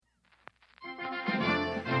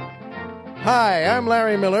Hi, I'm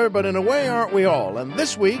Larry Miller, but in a way, aren't we all? And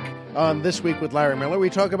this week, on This Week with Larry Miller, we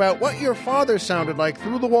talk about what your father sounded like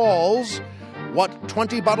through the walls, what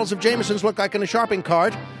 20 bottles of Jameson's look like in a shopping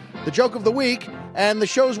cart, the joke of the week, and the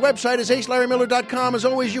show's website is acelarrymiller.com. As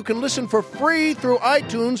always, you can listen for free through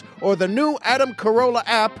iTunes or the new Adam Carolla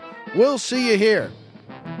app. We'll see you here.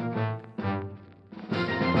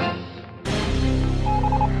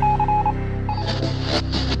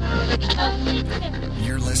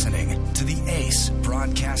 You're listening to the Ace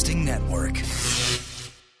Broadcasting Network.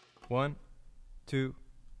 1, 2,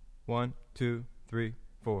 1, 2, 3,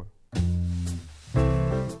 4.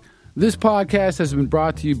 This podcast has been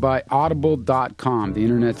brought to you by Audible.com, the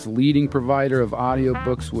internet's leading provider of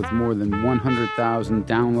audiobooks with more than 100,000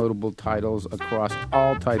 downloadable titles across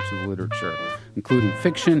all types of literature, including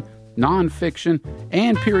fiction, nonfiction,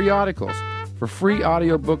 and periodicals. For free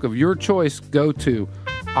audiobook of your choice, go to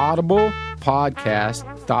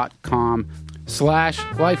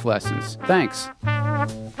audiblepodcast.com/lifelessons. Thanks.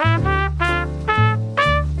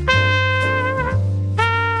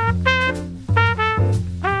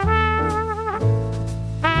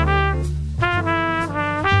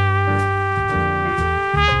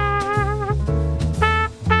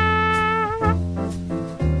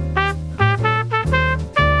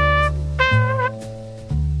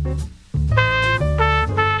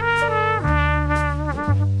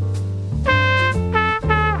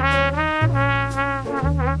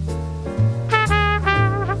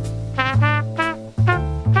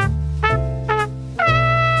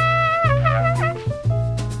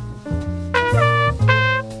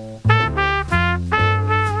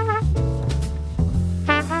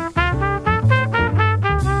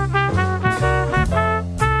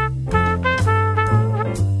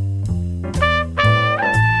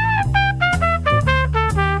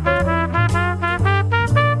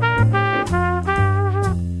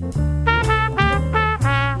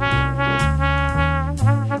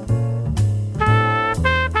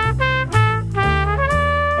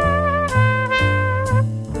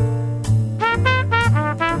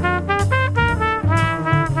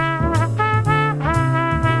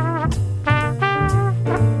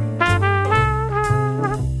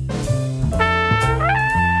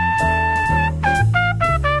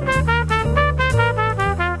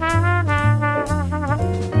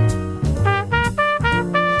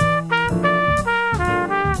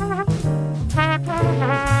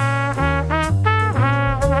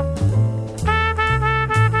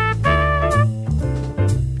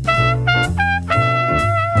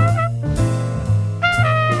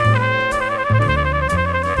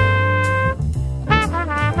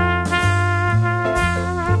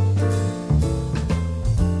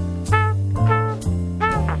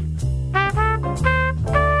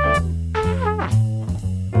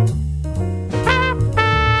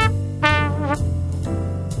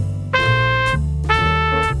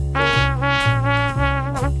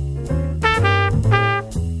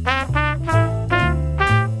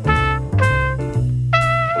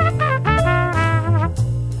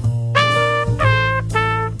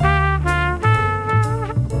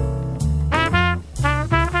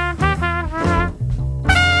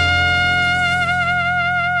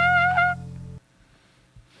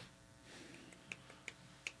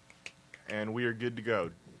 And we are good to go.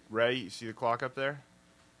 Ray, you see the clock up there?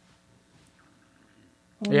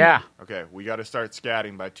 Yeah. Okay, we got to start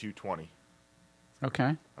scatting by 2:20.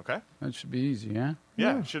 Okay. Okay? That should be easy, yeah?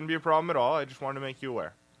 Yeah, it shouldn't be a problem at all. I just wanted to make you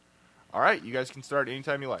aware. All right, you guys can start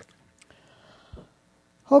anytime you like.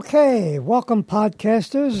 Okay, welcome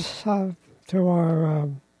podcasters to our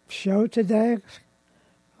show today.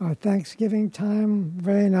 Our Thanksgiving time.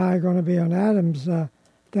 Ray and I are going to be on Adam's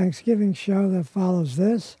Thanksgiving show that follows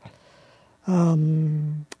this.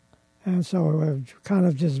 And so we're kind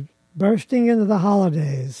of just bursting into the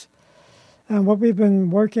holidays. And what we've been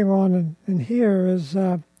working on in here is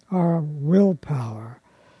our willpower,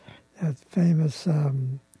 that famous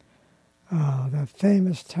term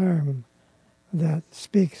that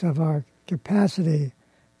speaks of our capacity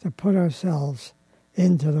to put ourselves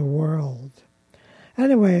into the world.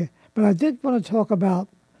 Anyway, but I did want to talk about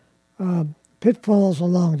pitfalls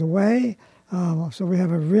along the way, so we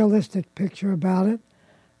have a realistic picture about it.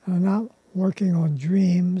 I'm not working on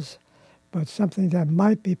dreams, but something that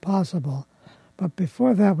might be possible. But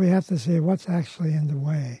before that, we have to see what's actually in the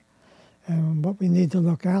way and what we need to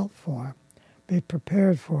look out for, be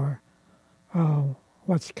prepared for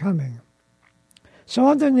what's coming. So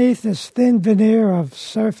underneath this thin veneer of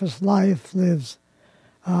surface life lives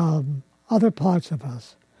other parts of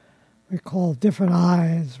us. We call different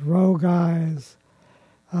eyes, rogue eyes,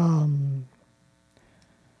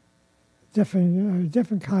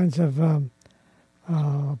 different kinds of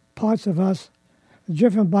parts of us,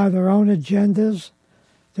 driven by their own agendas.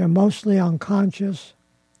 They're mostly unconscious.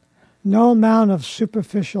 No amount of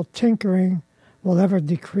superficial tinkering will ever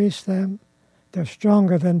decrease them. They're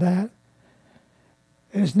stronger than that.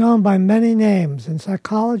 It is known by many names. In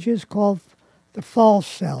psychology, it's called the false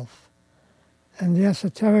self. In the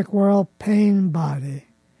esoteric world, pain body.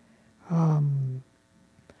 The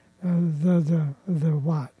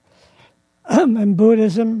what? In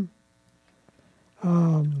Buddhism,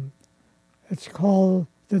 it's called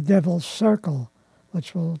the devil's circle,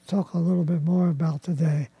 which we'll talk a little bit more about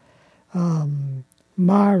today.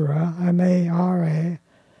 Mara, M-A-R-A,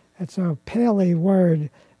 it's a Pali word,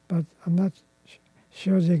 but I'm not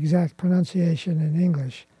sure the exact pronunciation in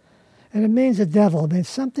English. And it means the devil. It means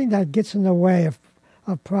something that gets in the way of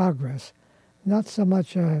progress. Not so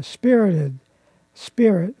much a spirited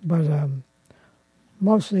spirit, but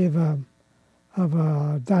mostly of a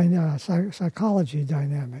psychology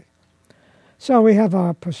dynamic. So we have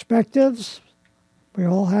our perspectives. We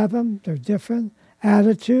all have them. They're different.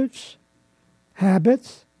 Attitudes,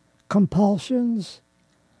 habits, compulsions.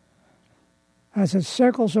 As it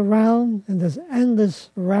circles around in this endless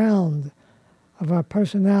round of our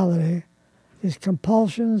personality, these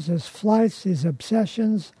compulsions, these flights, these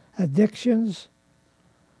obsessions, addictions,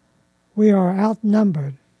 we are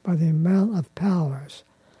outnumbered by the amount of powers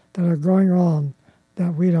that are going on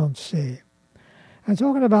that we don't see. And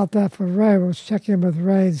talking about that for Ray, I was checking with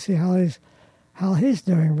Ray to see how he's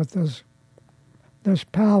doing with those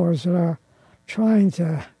powers that are trying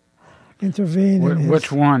to intervene.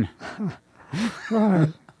 Which one? Right.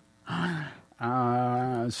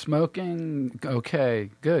 Smoking, okay,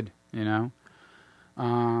 good,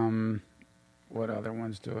 What other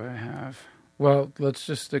ones do I have? Well, let's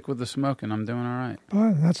just stick with the smoking. I'm doing all right.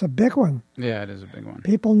 Boy, that's a big one. Yeah, it is a big one.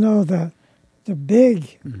 People know that the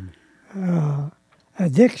big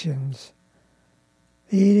addictions,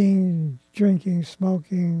 eating, drinking,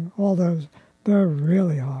 smoking, all those, they're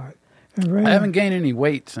really hard. And Ray, I haven't gained any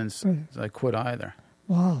weight since I quit either.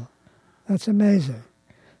 Wow, that's amazing.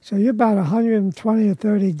 So you're about 120 or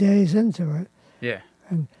 30 days into it. Yeah.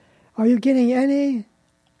 And are you getting any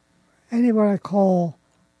what I call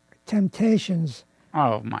temptations?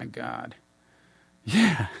 Oh, my God.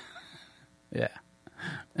 Yeah. Yeah.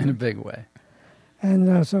 In a big way.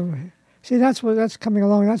 And so, see, that's coming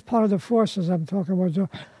along. That's part of the forces I'm talking about.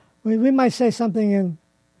 We might say something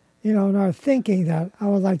in our thinking that I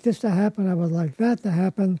would like this to happen, I would like that to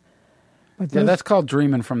happen. But yeah, that's called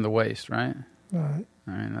dreaming from the waist, right? Right.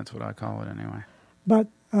 I mean, that's what I call it anyway. But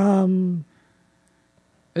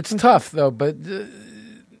it's tough, though, but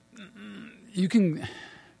you can...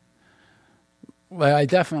 Well, I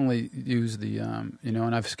definitely use the,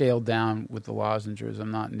 and I've scaled down with the lozenges.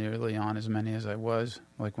 I'm not nearly on as many as I was,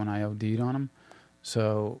 like when I OD'd on them.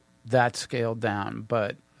 So that's scaled down.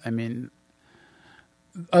 But, I mean,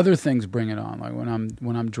 other things bring it on. Like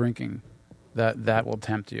when I'm drinking, that will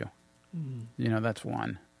tempt you. Mm-hmm. That's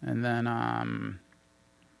one. And then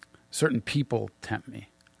certain people tempt me.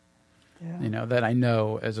 Yeah. That I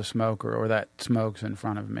know as a smoker or that smokes in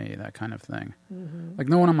front of me, that kind of thing. Mm-hmm. Like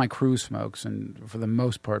no one on my crew smokes, and for the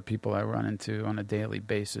most part, people I run into on a daily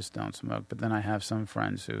basis don't smoke. But then I have some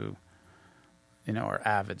friends who, are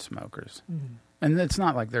avid smokers. Mm-hmm. And it's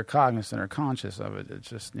not like they're cognizant or conscious of it. It's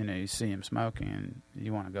just, you see them smoking and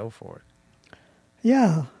you want to go for it.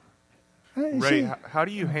 Yeah. Ray, how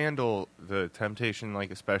do you handle the temptation,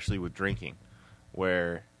 like especially with drinking,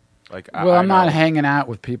 where... I'm not hanging out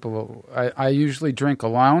with people. I usually drink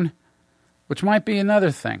alone, which might be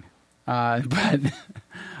another thing. But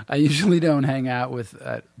I usually don't hang out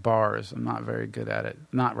at bars. I'm not very good at it.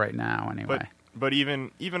 Not right now, anyway. But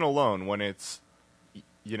even alone, when it's,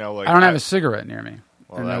 I don't have a cigarette near me,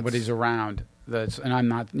 and nobody's around. And I'm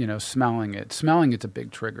not, smelling it. Smelling it's a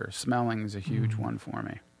big trigger. Smelling is a huge one for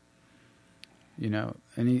me.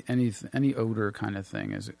 Any odor kind of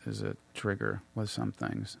thing is a trigger with some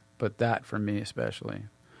things. But that for me especially.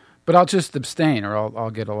 But I'll just abstain, or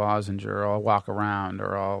I'll get a lozenge, or I'll walk around,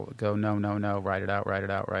 or I'll go no, write it out,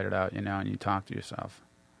 and you talk to yourself.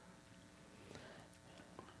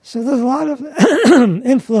 So there's a lot of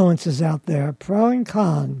influences out there, pro and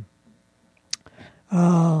con.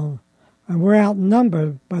 And we're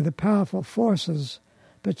outnumbered by the powerful forces,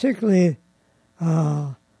 particularly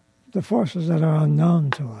the forces that are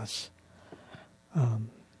unknown to us.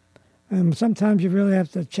 And sometimes you really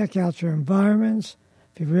have to check out your environments.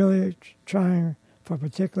 If you're really trying for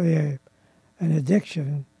particularly an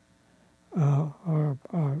addiction or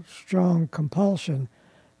strong compulsion,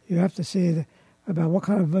 you have to see about what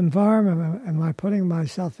kind of environment am I putting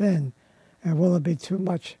myself in. And will it be too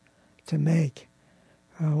much to make?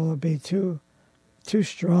 Will it be too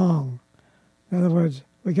strong? In other words,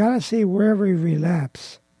 we got to see where we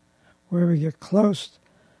relapse, where we get close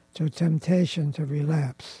to temptation to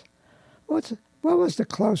relapse. What was the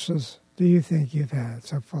closest do you think you've had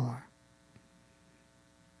so far?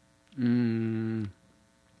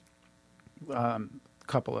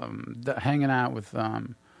 Couple of them. Hanging out with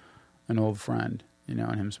an old friend, and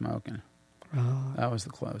him smoking. That was the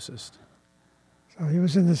closest. So he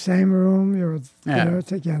was in the same room. You were there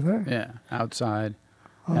together. Yeah, outside,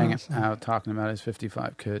 hanging out, talking about his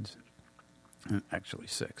 55 kids. Actually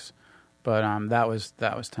 6, but that was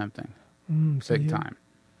tempting, big time.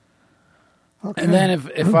 Okay. And then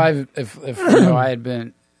if I had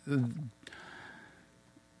been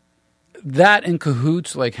that in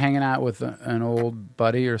cahoots, like hanging out with an old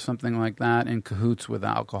buddy or something like that, in cahoots with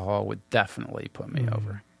alcohol would definitely put me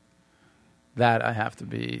over. That I have to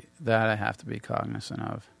be cognizant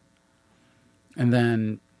of. And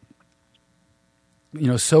then,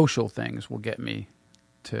 social things will get me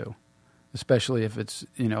too, especially if it's,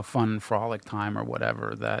 fun and frolic time or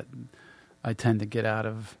whatever, that I tend to get out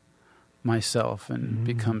of myself and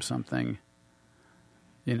become something,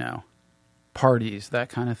 parties, that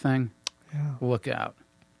kind of thing. Yeah. Look out.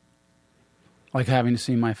 Like having to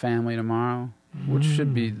see my family tomorrow, which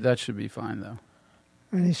should be fine though.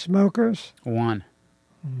 Any smokers? One.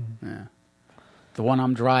 Yeah. The one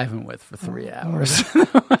I'm driving with for 3 hours. Well,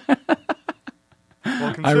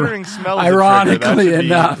 considering smell is ironically a trigger,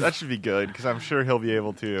 enough, that should be good, because I'm sure he'll be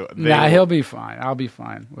able to. Yeah, he'll be fine. I'll be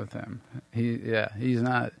fine with him. He's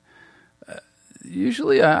not.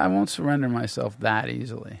 Usually, I won't surrender myself that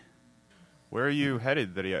easily. Where are you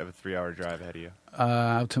headed that you have a 3-hour drive ahead of you?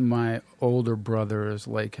 Out to my older brother's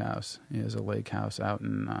lake house. He has a lake house out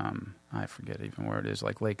in, I forget even where it is,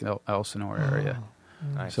 like Lake Elsinore area.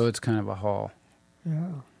 Nice. So it's kind of a haul. Yeah.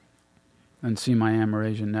 And see my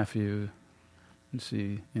Amerasian nephew and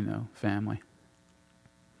see, family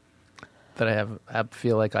that I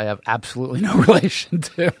feel like I have absolutely no relation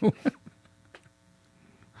to.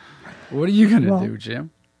 What are you going to do,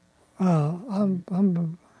 Jim? I'm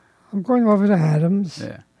going over to Adams.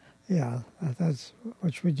 Yeah. Yeah, that's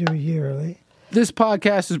which we do yearly. This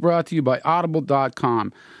podcast is brought to you by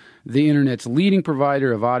Audible.com, the Internet's leading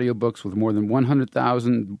provider of audiobooks with more than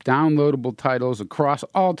 100,000 downloadable titles across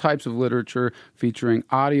all types of literature, featuring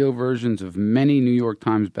audio versions of many New York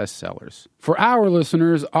Times bestsellers. For our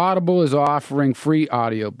listeners, Audible is offering free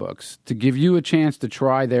audiobooks to give you a chance to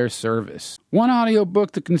try their service. One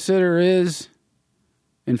audiobook to consider is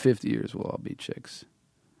In 50 Years We'll All Be Chicks.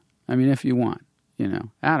 I mean, if you want,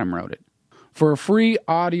 Adam wrote it. For a free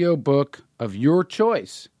audiobook of your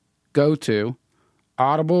choice, go to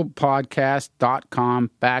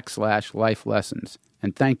audiblepodcast.com/life lessons.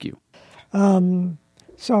 And thank you.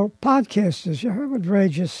 So podcasters, you heard what Ray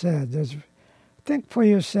just said. Think for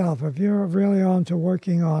yourself. If you're really on to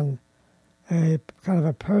working on a kind of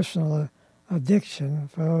a personal addiction,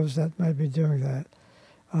 for those that might be doing that,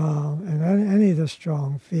 in any of the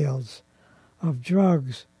strong fields of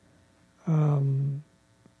drugs,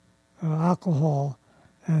 alcohol,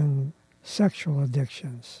 and sexual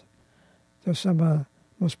addictions. They're some of the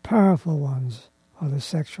most powerful ones are the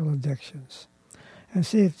sexual addictions. And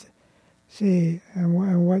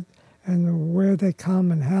where they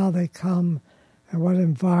come and how they come and what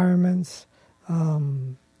environments.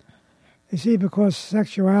 You see, because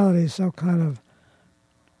sexuality is so kind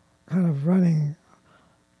of running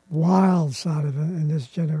wild side of it in this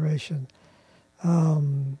generation.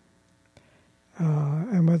 And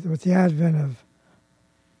with the advent of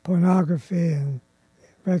pornography and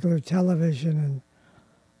regular television and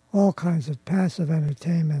all kinds of passive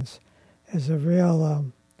entertainments, is a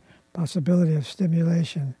real possibility of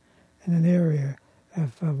stimulation in an area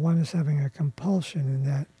if one is having a compulsion in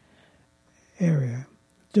that area,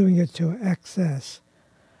 doing it to excess.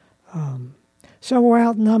 So we're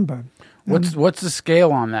outnumbered. What's the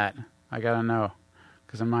scale on that? I gotta know,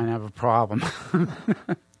 because I might have a problem.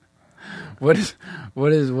 What does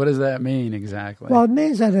that mean exactly? Well, it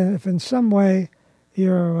means that if in some way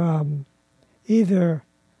you're either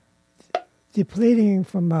depleting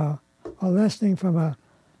from or lessening from a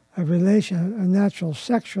relation, a natural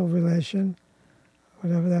sexual relation,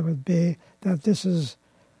 whatever that would be, that this is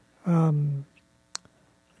that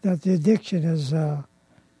the addiction is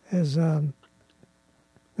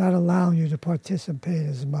not allowing you to participate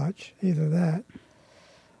as much, either that,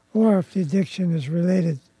 or if the addiction is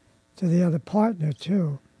related to the other partner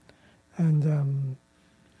too, and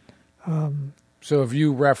so if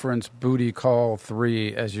you reference Booty Call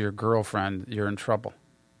 3 as your girlfriend, you're in trouble.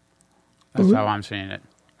 That's how I'm seeing it.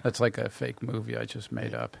 That's like a fake movie I just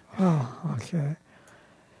made up. Oh, okay.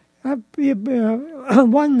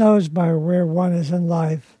 One knows by where one is in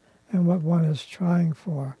life and what one is trying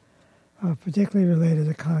for, particularly related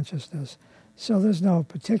to consciousness. So there's no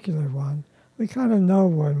particular one. We kind of know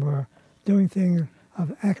when we're doing things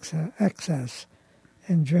of excess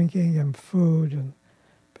in drinking and food, and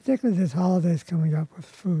particularly this holidays coming up with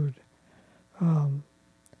food.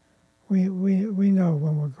 We know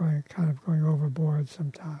when we're going overboard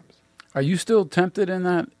sometimes. Are you still tempted in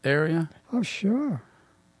that area? Oh, sure.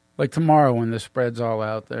 Like tomorrow when the spread's all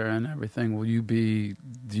out there and everything,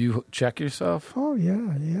 do you check yourself? Oh,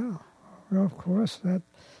 yeah. Well, of course.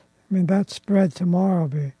 That spread tomorrow will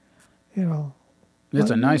be,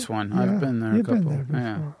 It's a nice one. Yeah, I've been there a couple. You've been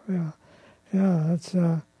there before. Yeah. That's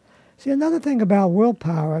see, another thing about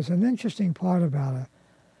willpower is an interesting part about it.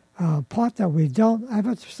 Part that we don't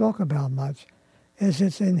ever talk about much is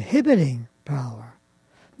its inhibiting power.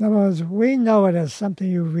 In other words, we know it as something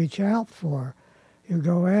you reach out for, you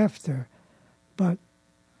go after, but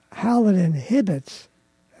how it inhibits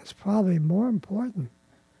is probably more important.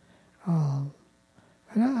 And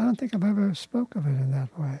I don't think I've ever spoke of it in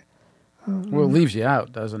that way. Well, it leaves you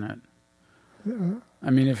out, doesn't it? I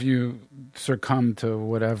mean, if you succumb to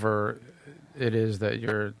whatever it is that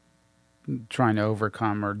you're trying to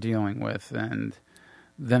overcome or dealing with, and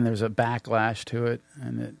then there's a backlash to it,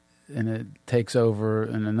 and it takes over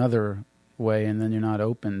in another way, and then you're not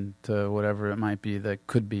open to whatever it might be that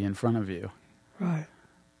could be in front of you. Right.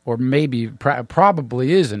 Or maybe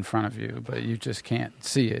probably is in front of you, but you just can't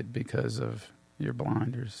see it because of your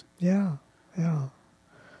blinders. Yeah.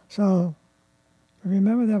 So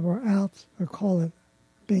remember that we call it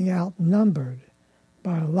being outnumbered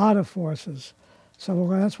by a lot of forces. So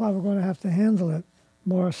that's why we're going to have to handle it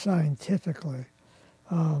more scientifically.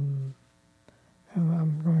 And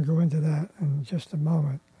I'm going to go into that in just a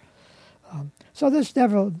moment. So this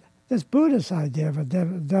Buddhist idea of a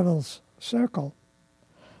devil's circle,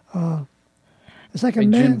 it's like a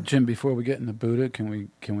man. Jim, before we get into Buddha, can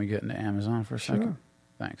we get into Amazon for a second? Sure.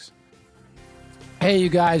 Thanks. Hey, you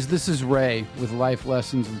guys, this is Ray with Life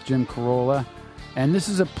Lessons with Jim Carolla, and this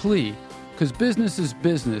is a plea, because business is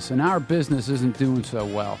business, and our business isn't doing so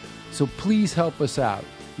well. So please help us out.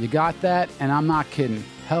 You got that? And I'm not kidding.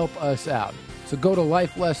 Help us out. So go to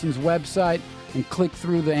Life Lessons website and click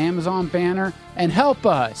through the Amazon banner and help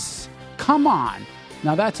us. Come on.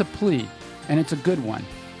 Now that's a plea, and it's a good one.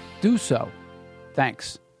 Do so.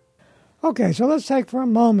 Thanks. Okay, so let's take for a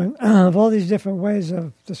moment of all these different ways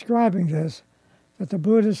of describing this, that the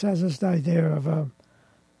Buddhist has this idea of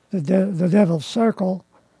the devil's circle,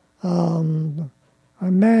 a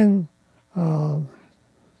man,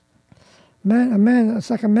 it's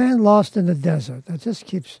like a man lost in the desert that just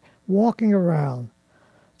keeps walking around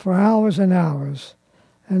for hours and hours,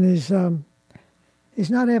 and he's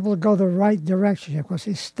not able to go the right direction because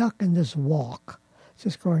he's stuck in this walk,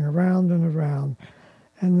 just going around and around,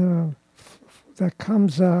 and that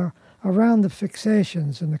comes around the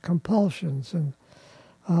fixations and the compulsions and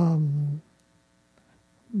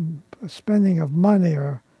spending of money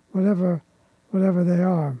or whatever they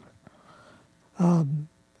are,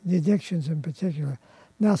 the addictions in particular.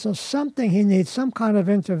 Now, so he needs some kind of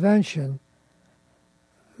intervention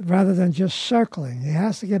rather than just circling. He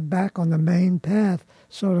has to get back on the main path,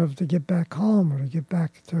 sort of to get back home or to get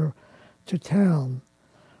back to town.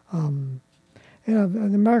 The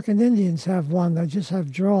American Indians have one. They just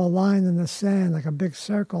draw a line in the sand, like a big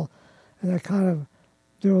circle, and they kind of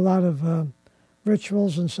do a lot of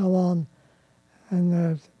rituals and so on,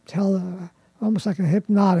 and tell, almost like a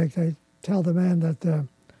hypnotic, they tell the man that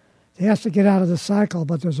he has to get out of the cycle,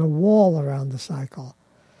 but there's a wall around the cycle.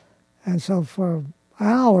 And so for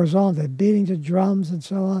hours on, they're beating the drums and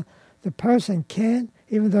so on. The person can't,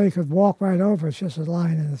 even though he could walk right over, it's just a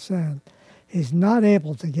line in the sand. He's not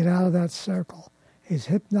able to get out of that circle. He's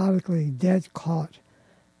hypnotically dead caught,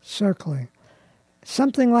 circling.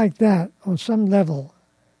 Something like that, on some level,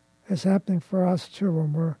 is happening for us too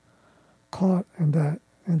when we're caught in that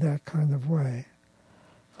kind of way.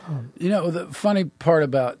 The funny part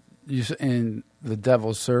about you in the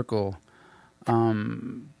devil's circle,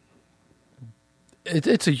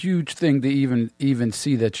 it's a huge thing to even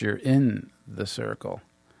see that you're in the circle.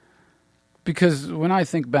 Because when I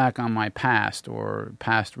think back on my past or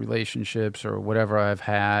past relationships or whatever I've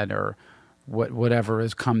had or whatever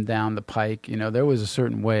has come down the pike, there was a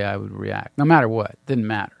certain way I would react, no matter what. Didn't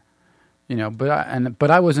matter, But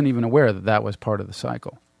I wasn't even aware that was part of the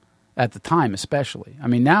cycle at the time, especially. I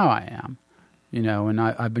mean, now I am, and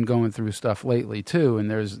I've been going through stuff lately too, and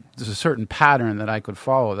there's a certain pattern that I could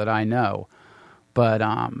follow that I know. But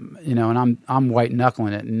and I'm white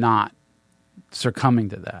knuckling it, not succumbing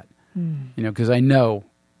to that. Because I know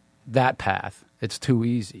that path. It's too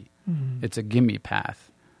easy. It's a gimme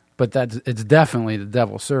path. But it's definitely the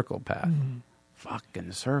devil's circle path.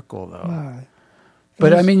 Fucking circle, though. Right.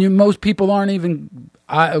 But I mean, most people aren't even.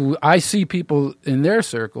 I see people in their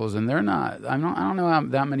circles, and they're not. I don't know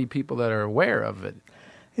that many people that are aware of it.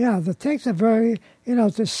 Yeah, it takes a very,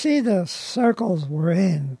 to see the circles we're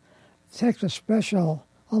in, it takes a special,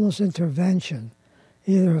 almost intervention,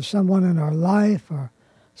 either of someone in our life or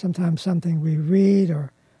sometimes something we read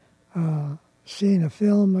or seeing a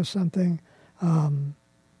film or something.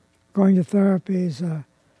 Going to therapy is a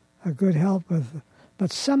good help with,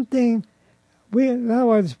 but something. In other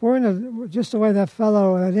words, we're in just the way that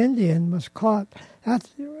fellow, that Indian, was caught.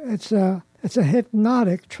 It's a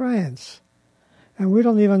hypnotic trance, and we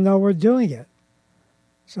don't even know we're doing it.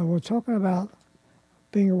 So we're talking about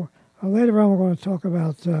being. Later on, we're going to talk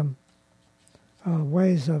about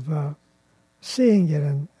ways of seeing it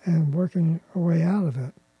and working our way out of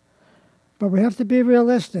it. But we have to be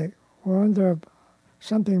realistic. We're under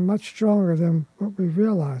something much stronger than what we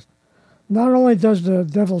realized. Not only does the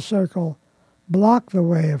devil's circle block the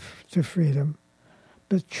way to freedom,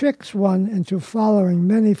 but tricks one into following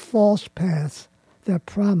many false paths that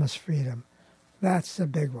promise freedom. That's the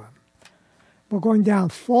big one. We're going down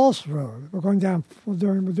false road. We're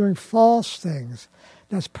doing false things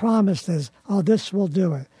that's promised as, this will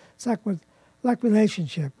do it. It's like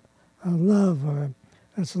relationship, love, or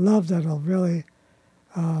it's love that'll really,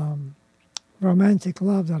 romantic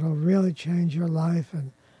love that'll really change your life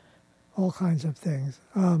and all kinds of things.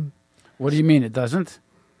 What do you mean it doesn't?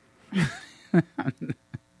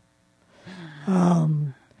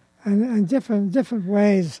 And different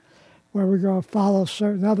ways where we go follow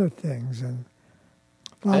certain other things and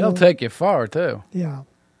it'll take you far too. Yeah,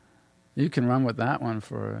 you can run with that one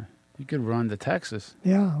you could run to Texas.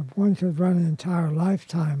 Yeah, one could run an entire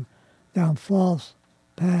lifetime down false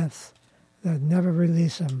paths that never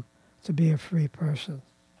release him to be a free person.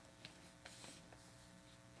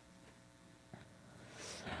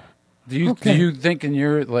 Do you think in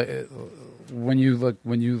your when you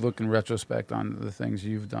look in retrospect on the things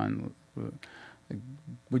you've done,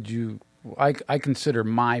 would you? I consider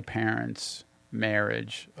my parents'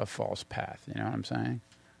 marriage a false path. You know what I'm saying?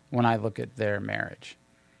 When I look at their marriage,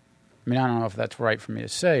 I mean, I don't know if that's right for me to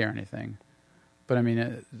say or anything, but I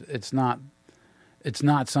mean, it's not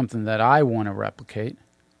something that I want to replicate.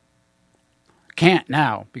 Can't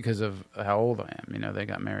now because of how old I am. They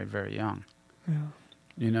got married very young. Yeah.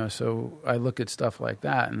 So I look at stuff like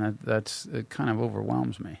that, and it kind of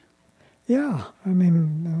overwhelms me. Yeah, I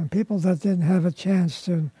mean, people that didn't have a chance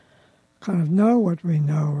to kind of know what we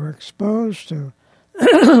know or exposed to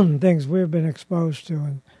things we've been exposed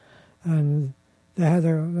to, and they had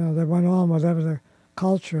they went on whatever the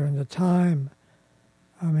culture and the time.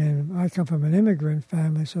 I mean, I come from an immigrant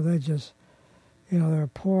family, so they just, they're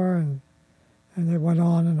poor and they went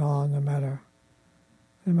on, no matter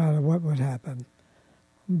what would happen.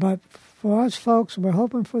 But for us folks, we're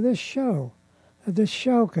hoping for this show, that this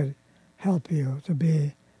show could help you to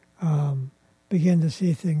begin to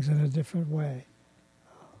see things in a different way.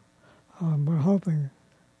 We're hoping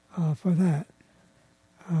for that.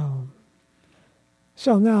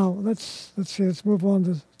 So now let's move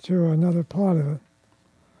on to another part of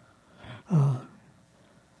it.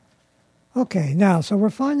 Okay, now so we're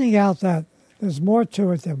finding out that there's more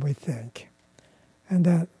to it than we think, and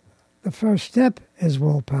that the first step is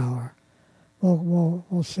willpower.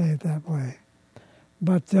 We'll say it that way.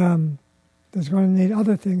 But there's going to need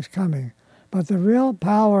other things coming. But the real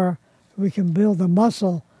power, we can build the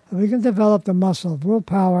muscle, we can develop the muscle of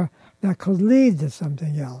willpower that could lead to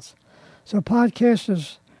something else. So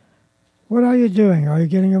podcasters, what are you doing? Are you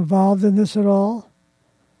getting involved in this at all?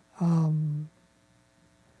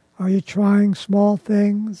 Are you trying small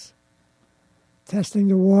things? Testing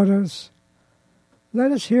the waters?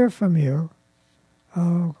 Let us hear from you.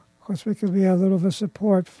 Of course, we could be a little bit of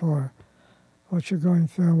support for what you're going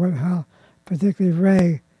through, and how particularly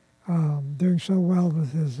Ray doing so well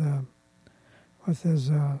with his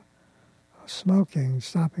smoking,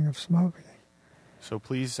 stopping of smoking. So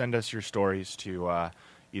please send us your stories to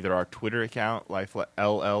either our Twitter account,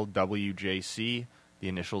 LLWJC, the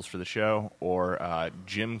initials for the show, or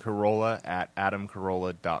Jim Carolla at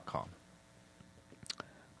AdamCarolla.com.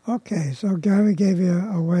 Okay, so Gary gave you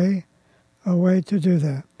a way to do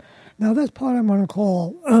that. Now, this part I'm going to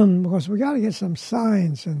call, because we got to get some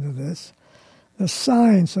science into this, the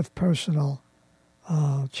science of personal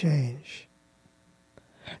change.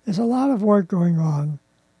 There's a lot of work going on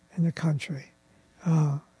in the country,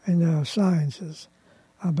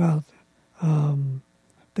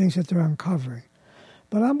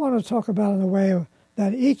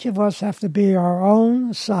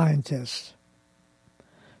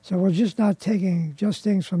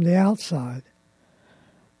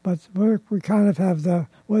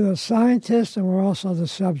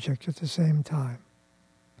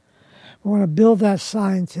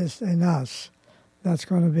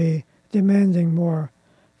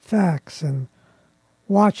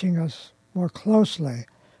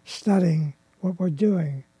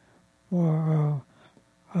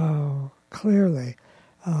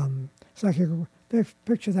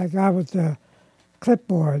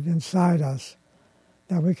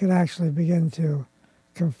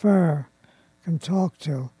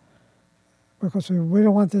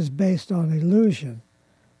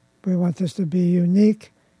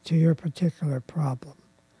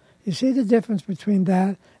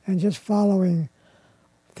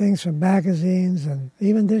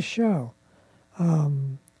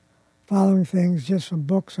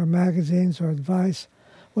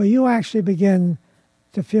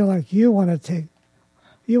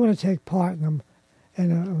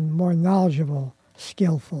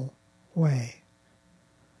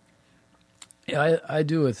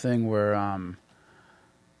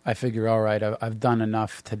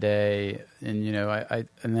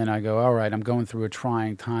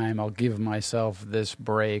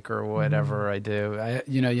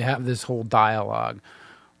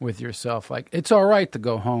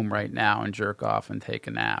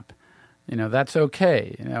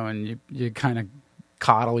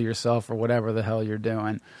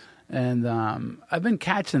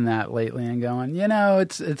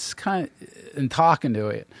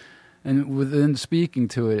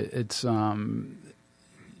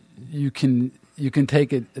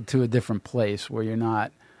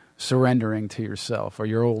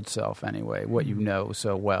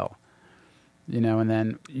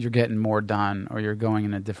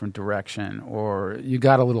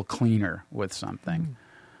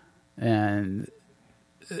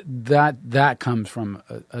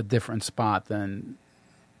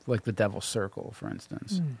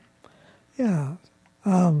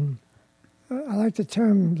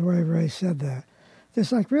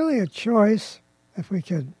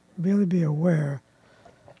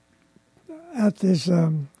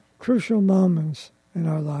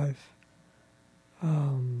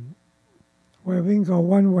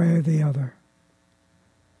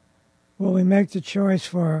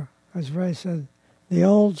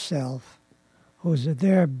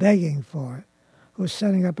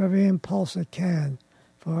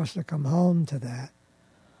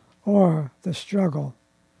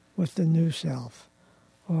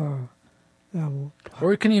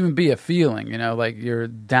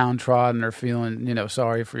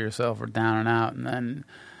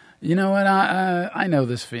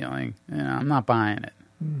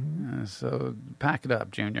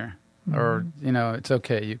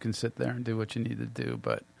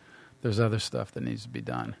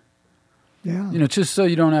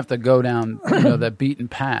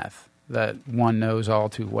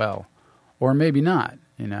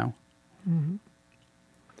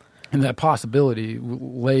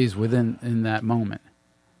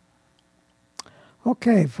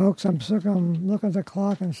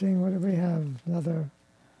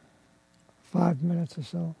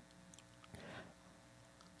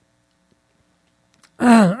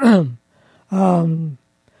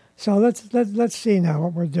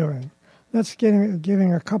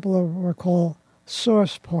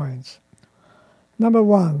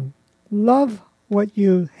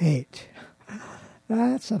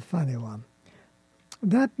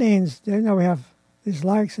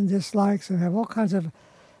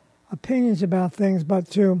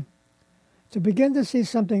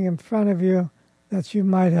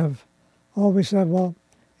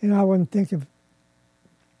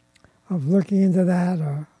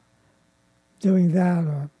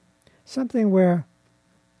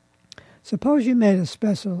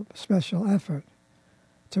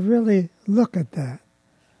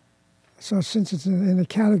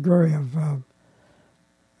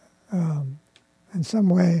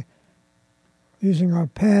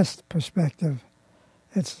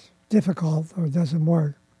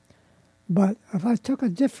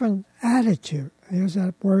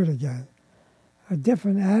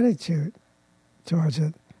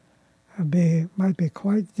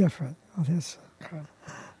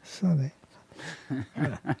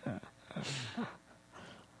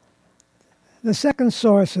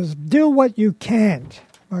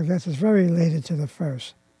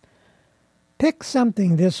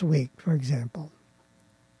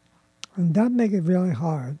 and don't make it really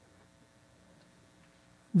hard,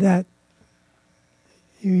 that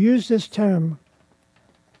you use this term,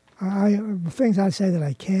 things I say that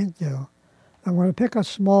I can't do. I'm going to pick a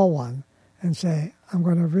small one and say, I'm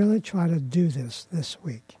going to really try to do this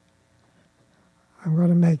week. I'm going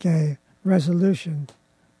to make a resolution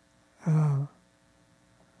to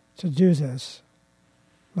do this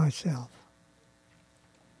myself.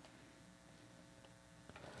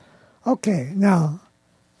 Okay, now,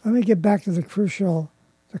 let me get back to the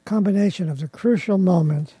combination of the crucial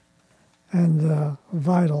moment and the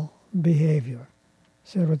vital behavior.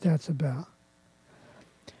 See what that's about.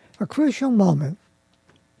 A crucial moment,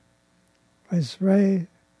 as Ray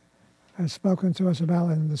has spoken to us about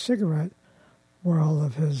in the cigarette world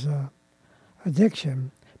of his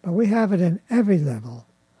addiction, but we have it in every level.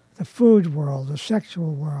 The food world, the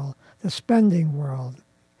sexual world, the spending world,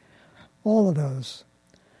 all of those.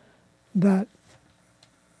 That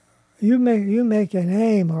you make an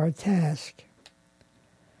aim or a task,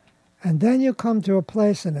 and then you come to a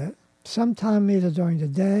place in it, sometime either during the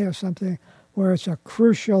day or something, where it's a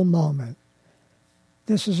crucial moment.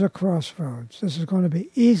 This is a crossroads. This is going to be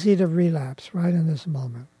easy to relapse right in this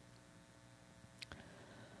moment.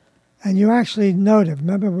 And you actually note it.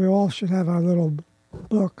 Remember, we all should have our little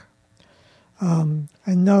book and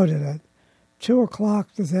note it at 2 o'clock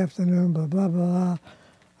this afternoon, blah, blah, blah.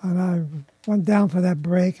 And I went down for that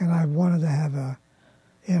break, and I wanted to have a,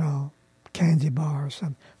 candy bar or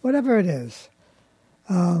something, whatever it is.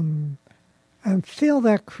 And feel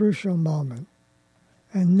that crucial moment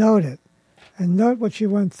and note it. And note what you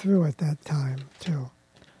went through at that time, too.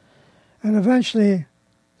 And eventually,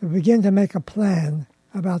 to begin to make a plan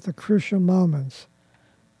about the crucial moments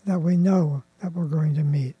that we know that we're going to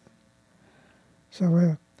meet.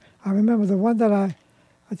 So I remember the one that I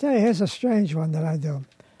tell you, here's a strange one that I do.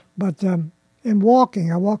 But in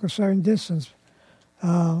walking, I walk a certain distance.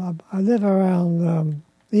 I live around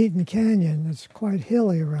Eaton Canyon. It's quite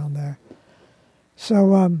hilly around there.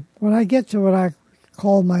 So when I get to what I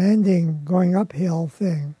call my ending going uphill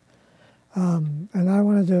thing, and I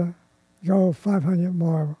wanted to go 500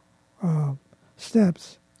 more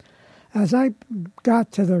steps, as I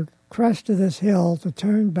got to the crest of this hill to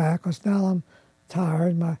turn back, because now I'm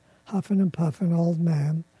tired, my huffing and puffing old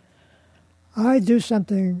man, I do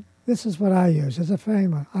something. This is what I use. It's a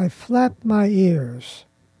famous. I flap my ears.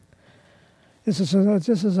 This is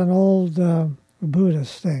an old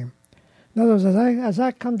Buddhist thing. In other words, as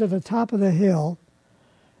I come to the top of the hill,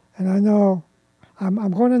 and I know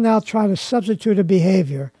I'm going to now try to substitute a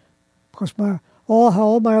behavior, because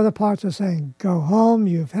all my other parts are saying, go home,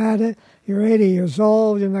 you've had it, you're 80 years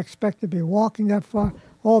old, you're not expected to be walking that far.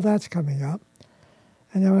 All that's coming up.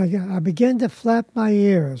 And then when I begin to flap my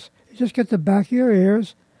ears, you just get the back of your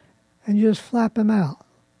ears, and you just flap them out.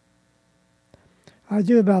 I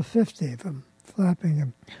do about 50 of them, flapping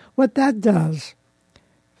them. What that does,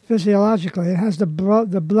 physiologically, it has the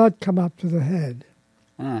blood come up to the head.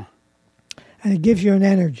 And it gives you an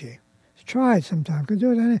energy. Try it sometime. I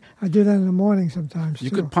do that in the morning sometimes, You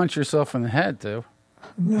too. could punch yourself in the head, too.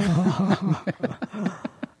 No.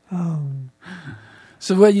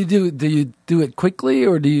 So what you do you do it quickly,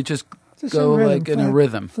 or do you just go in a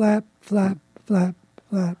rhythm? Flap, flap, flap,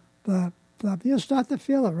 flap, flap, flap. You'll start to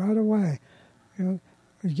feel it right away. You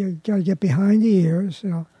got to get behind the ears.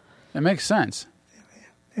 It makes sense.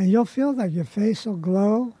 And you'll feel that your face will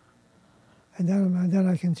glow, and then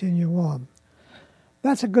I continue on.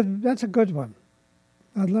 That's a good one.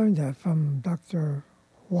 I learned that from Dr.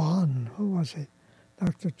 Juan. Who was it?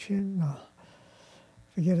 Dr. Chin? No,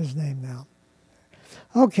 forget his name now.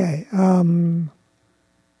 Okay.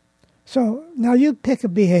 So now you pick a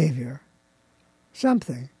behavior,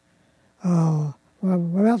 something. When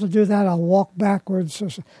I'm about to do that, I'll walk backwards. Or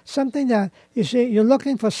something that, you see, you're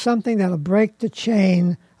looking for something that'll break the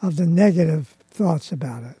chain of the negative thoughts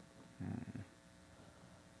about it.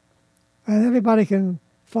 And everybody can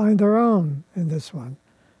find their own in this one,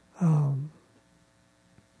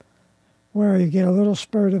 where you get a little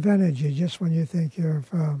spurt of energy just when you think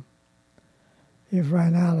you've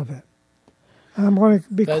ran out of it. And I'm going to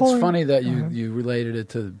be That's calling, funny that you related it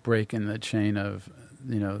to breaking the chain of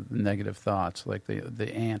negative thoughts, like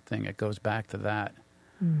the ant thing. It goes back to that.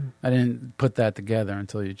 I didn't put that together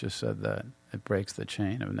until you just said that it breaks the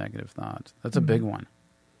chain of negative thoughts. That's a big one.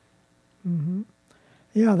 Mm-hmm.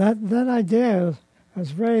 Yeah, that idea,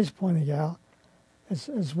 as Ray's pointing out,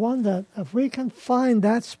 is one that if we can find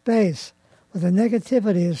that space where the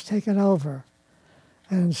negativity is taken over,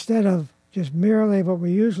 and instead of just merely what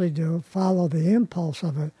we usually do, follow the impulse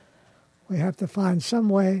of it, we have to find some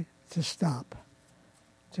way to stop,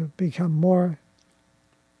 to become more,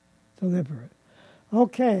 deliberate.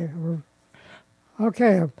 Okay.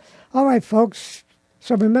 All right, folks.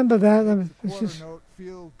 So remember that. Quarter note,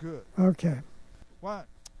 feel good. Okay. 1,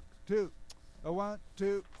 2, 1,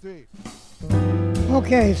 2, 3.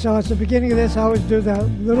 Okay, so at the beginning of this, I always do that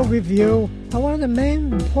little review. And one of the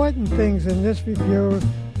main important things in this review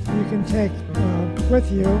you can take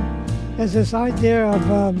with you is this idea of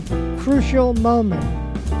crucial moment.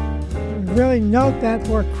 Really note that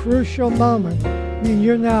word crucial moment. I mean,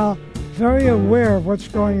 you're now very aware of what's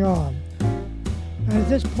going on. And at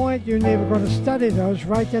this point, you're never going to study those.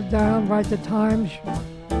 Write them down, write the times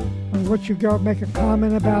on which you go, make a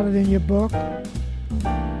comment about it in your book.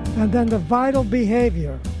 And then the vital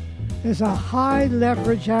behavior is a high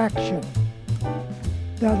leverage action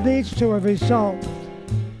that leads to a result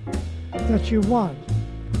that you want.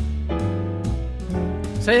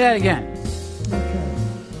 Say that again. Okay.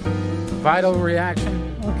 Vital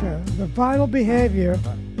reaction. Okay. The vital behavior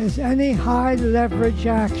is any high leverage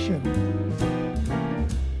action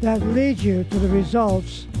that leads you to the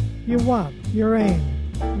results you want, your aim,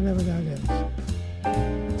 whatever that is.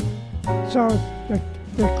 So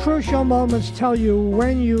the crucial moments tell you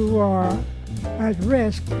when you are at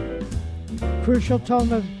risk. Crucial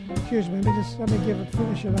moments, excuse me, let me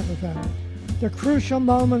finish it up with that. The crucial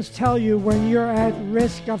moments tell you when you're at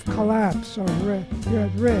risk of collapse or you're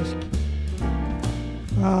at risk.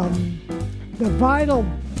 The vital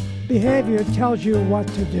behavior tells you what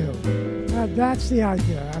to do. That's the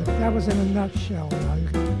idea. That was in a nutshell. Now you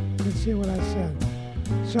can see what I said.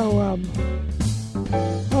 So,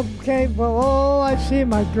 okay, well, I see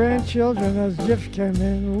my grandchildren as GIFs came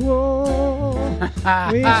in. Whoa,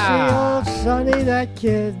 we see old Sonny, that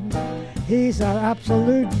kid. He's an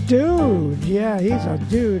absolute dude. Yeah, he's a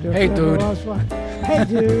dude. Hey, dude. Hey,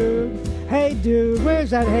 dude. Hey, dude.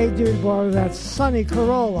 Where's that hey, dude boy? That Sonny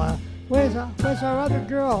Corolla. Where's our other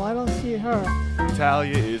girl? I don't see her.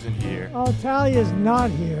 Talia isn't here. Oh, Talia's not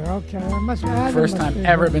here. Okay, I must add. First time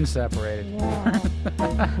ever been separated. Wow.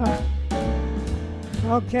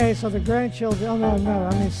 Okay, so the grandchildren. Oh no.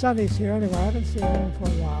 I mean, Sonny's here anyway. I haven't seen him for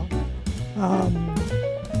a while.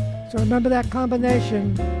 So remember that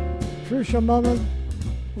combination. Crucial moment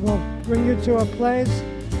will bring you to a place,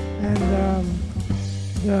 and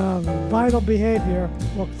the vital behavior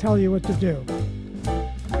will tell you what to do.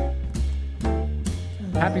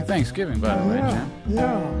 Happy Thanksgiving, by the way, Jim.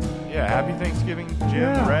 Yeah, happy Thanksgiving,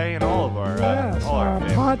 Jim, Ray, and all of our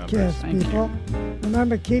podcast people.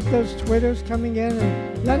 Remember, keep those Twitters coming in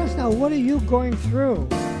and let us know, what are you going through?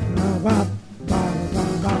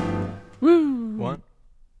 Woo! 1,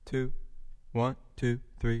 2, 1, 2,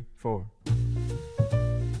 3, 4.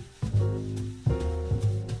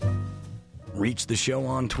 Reach the show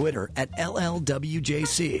on Twitter at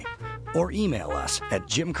LLWJC or email us at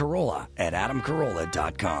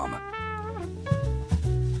jimcarolla@adamcarolla.com.